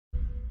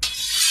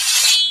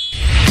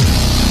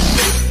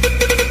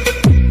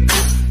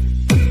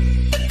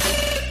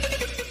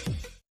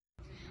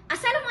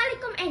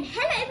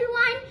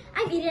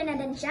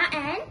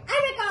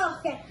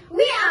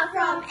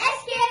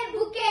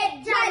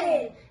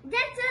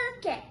dental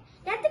care.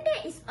 Dental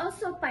care is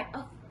also part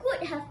of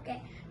good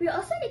healthcare. We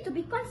also need to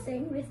be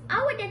concerned with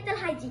our dental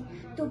hygiene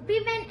to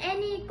prevent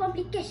any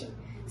complications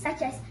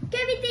such as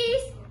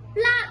cavities,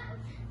 plaque,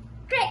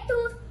 cracked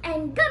tooth,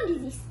 and gum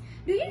disease.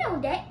 Do you know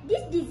that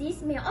this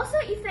disease may also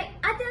affect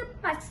other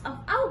parts of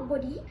our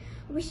body,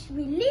 which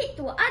will lead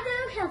to other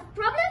health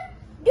problems?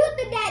 Due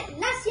to that,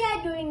 last year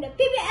during the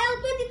PBL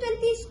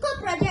 2020 school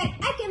project,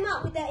 I came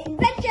up with an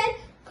invention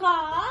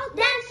called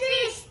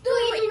DENTRYX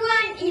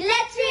 2.0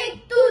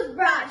 Electric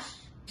Toothbrush.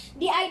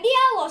 The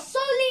idea was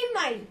solely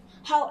mine.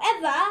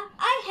 However,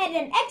 I had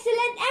an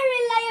excellent and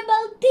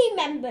reliable team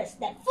members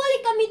that fully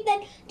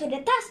committed to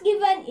the task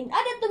given in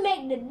order to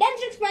make the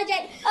DENTRYX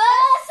project a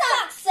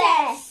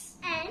success.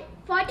 And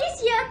for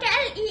this year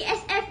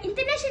KLESF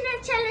International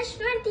Challenge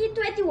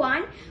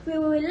 2021, we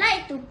would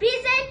like to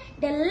present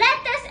the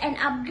latest and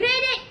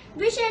upgraded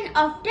version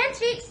of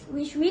DENTRYX,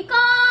 which we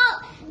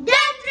call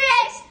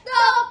DENTRYX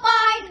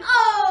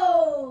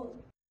 2.0.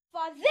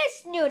 For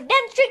this new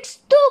DENTRYX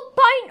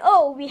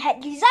 2.0, we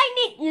had designed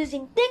it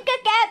using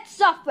Tinkercad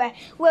software,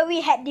 where we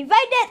had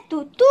divided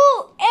to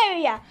two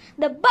areas.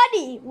 The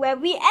body, where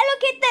we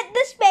allocated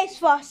the space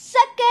for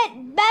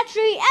circuit,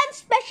 battery, and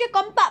special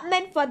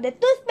compartment for the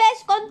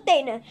toothpaste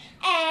container,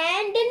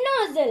 and the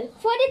nozzle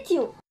for the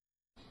tube.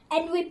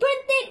 And we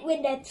printed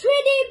with the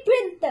 3D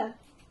printer.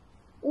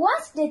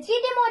 Once the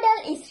 3D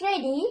model is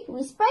ready,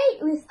 we spray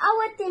it with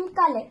our team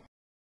color.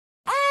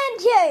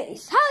 And here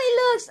is how it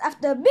looks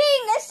after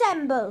being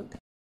assembled.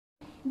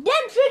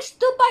 DENTRYX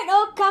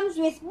 2.0 comes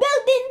with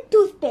built-in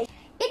toothpaste.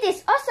 It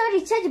is also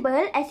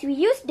rechargeable as we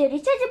use the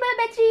rechargeable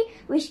battery,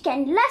 which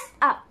can last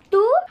up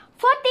to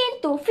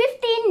 14 to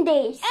 15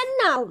 days. And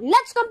now,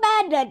 let's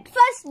compare the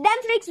first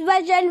DENTRYX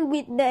version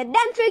with the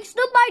DENTRYX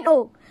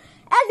 2.0.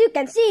 As you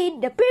can see,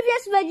 the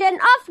previous version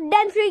of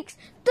DENTRYX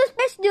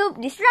toothpaste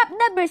tube disrupted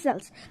the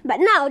bristles, but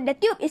now the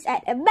tube is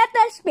at a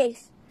better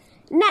space.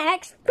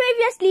 Next,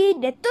 previously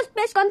the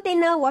toothpaste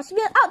container was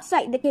built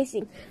outside the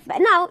casing, but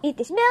now it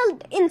is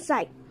built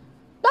inside.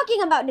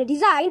 Talking about the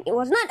design, it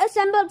was not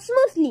assembled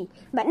smoothly,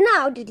 but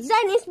now the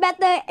design is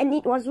better and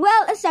it was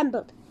well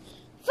assembled.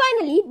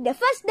 Finally, the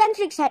first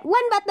DENTRYX had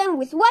one button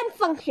with one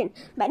function,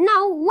 but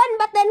now one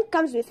button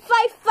comes with 5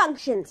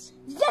 functions.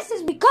 This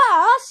is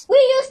because we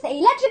use the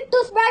electric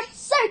toothbrush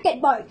circuit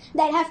board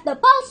that has the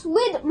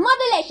Pulse-Width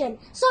Modulation,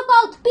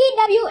 so-called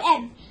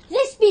PWM.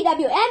 This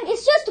PWM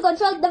is used to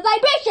control the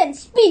vibration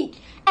speed.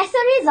 As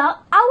a result,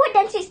 our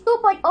DENTRYX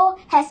 2.0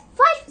 has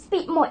 5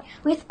 speed mode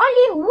with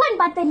only one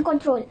button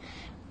control.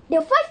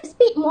 The 5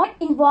 speed mode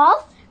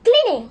involves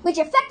cleaning, which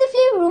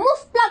effectively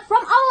removes plaque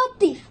from our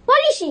teeth;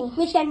 polishing,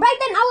 which can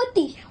brighten our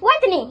teeth;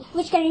 whitening,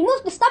 which can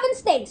remove the stubborn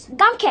stains;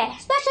 gum care,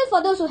 special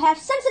for those who have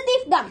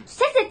sensitive gum;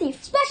 sensitive,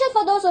 special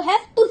for those who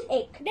have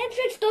toothache.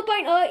 DENTRYX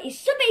 2.0 is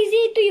super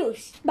easy to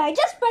use. By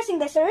just pressing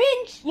the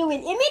syringe, you will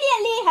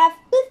immediately have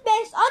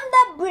toothpaste on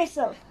the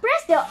bristle.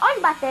 Press the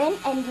on button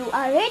and you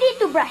are ready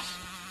to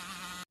brush.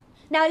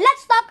 Now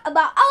let's talk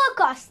about our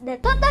cost. The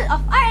total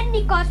of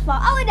R&D cost for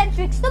our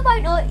DENTRYX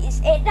 2.0 is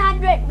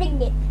 800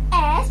 ringgit.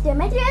 As the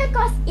material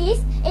cost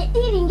is 80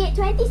 ringgit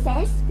 20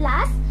 cents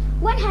plus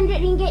 100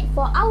 ringgit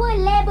for our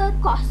labor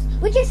cost,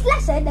 which is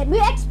lesser than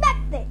we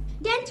expected.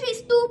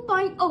 DENTRYX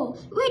 2.0,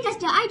 where does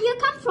the idea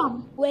come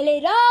from? Well,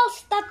 it all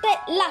started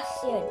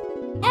last year.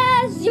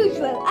 As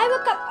usual, I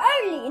woke up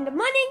early in the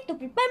morning to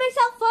prepare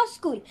myself for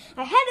school.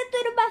 I headed to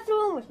the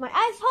bathroom with my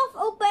eyes half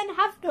open,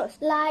 half closed.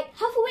 Like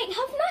half awake,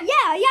 half not?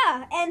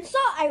 Yeah. And so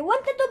I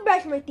wanted to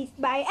brush my teeth,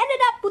 but I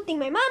ended up putting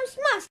my mom's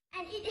mask.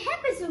 And it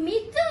happens to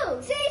me too.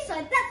 See, so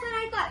that's when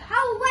I thought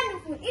how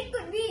wonderful it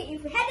could be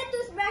if we had a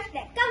toothbrush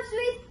that comes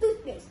with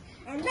toothpaste.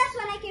 And that's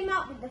when I came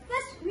out with the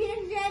first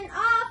version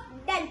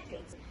of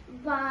DENTRYX.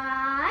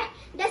 But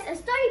there's a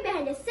story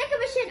behind the second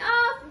version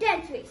of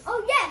DENTRYX.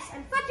 Oh yes,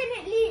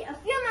 unfortunately, a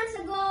few months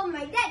ago,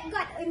 my dad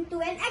got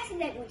into an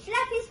accident which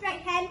left his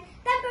right hand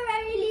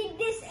temporarily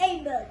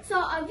disabled. So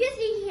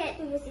obviously he had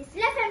to use his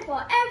left hand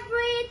for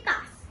every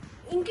task,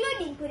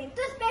 including putting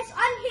toothpaste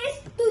on his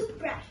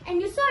toothbrush.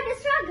 And you saw the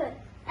struggle.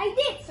 I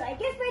did, so I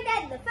gave my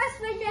dad the first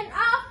version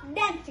of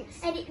DENTRYX.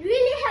 And it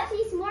really helped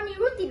his morning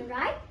routine,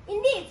 right?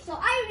 Indeed, so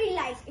I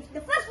realized if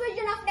the first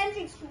version of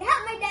DENTRYX could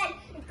help my dad,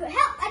 it could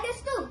help others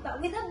too,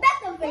 but with a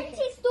better version.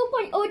 DENTRYX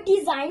 2.0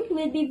 design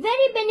will be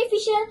very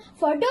beneficial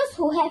for those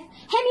who have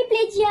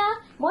hemiplegia,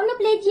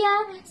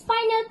 monoplegia,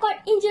 spinal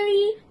cord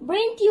injury,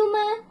 brain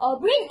tumor, or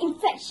brain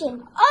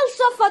infection.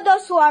 Also for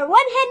those who are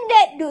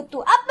one-handed due to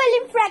upper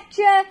limb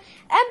fracture,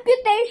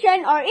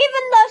 amputation, or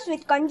even those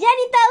with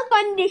congenital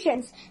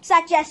conditions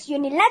such as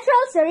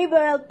unilateral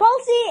cerebral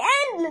palsy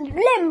and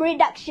limb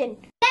reduction.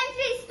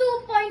 DENTRYX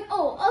 2.0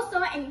 also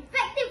an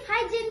effective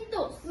hygiene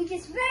tool, which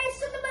is very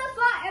suitable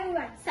for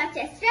everyone, such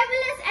as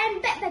travelers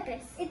and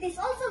backpackers. It is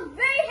also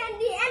very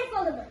handy and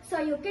foldable, so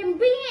you can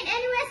bring it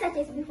anywhere, such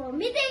as before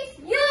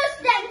meetings, use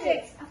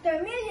DENTRYX. After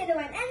a meal, you don't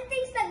want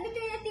anything stuck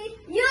between your teeth,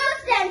 use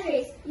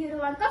DENTRYX. You don't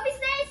want coffee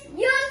stains,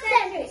 use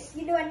DENTRYX.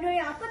 You don't want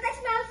during a contact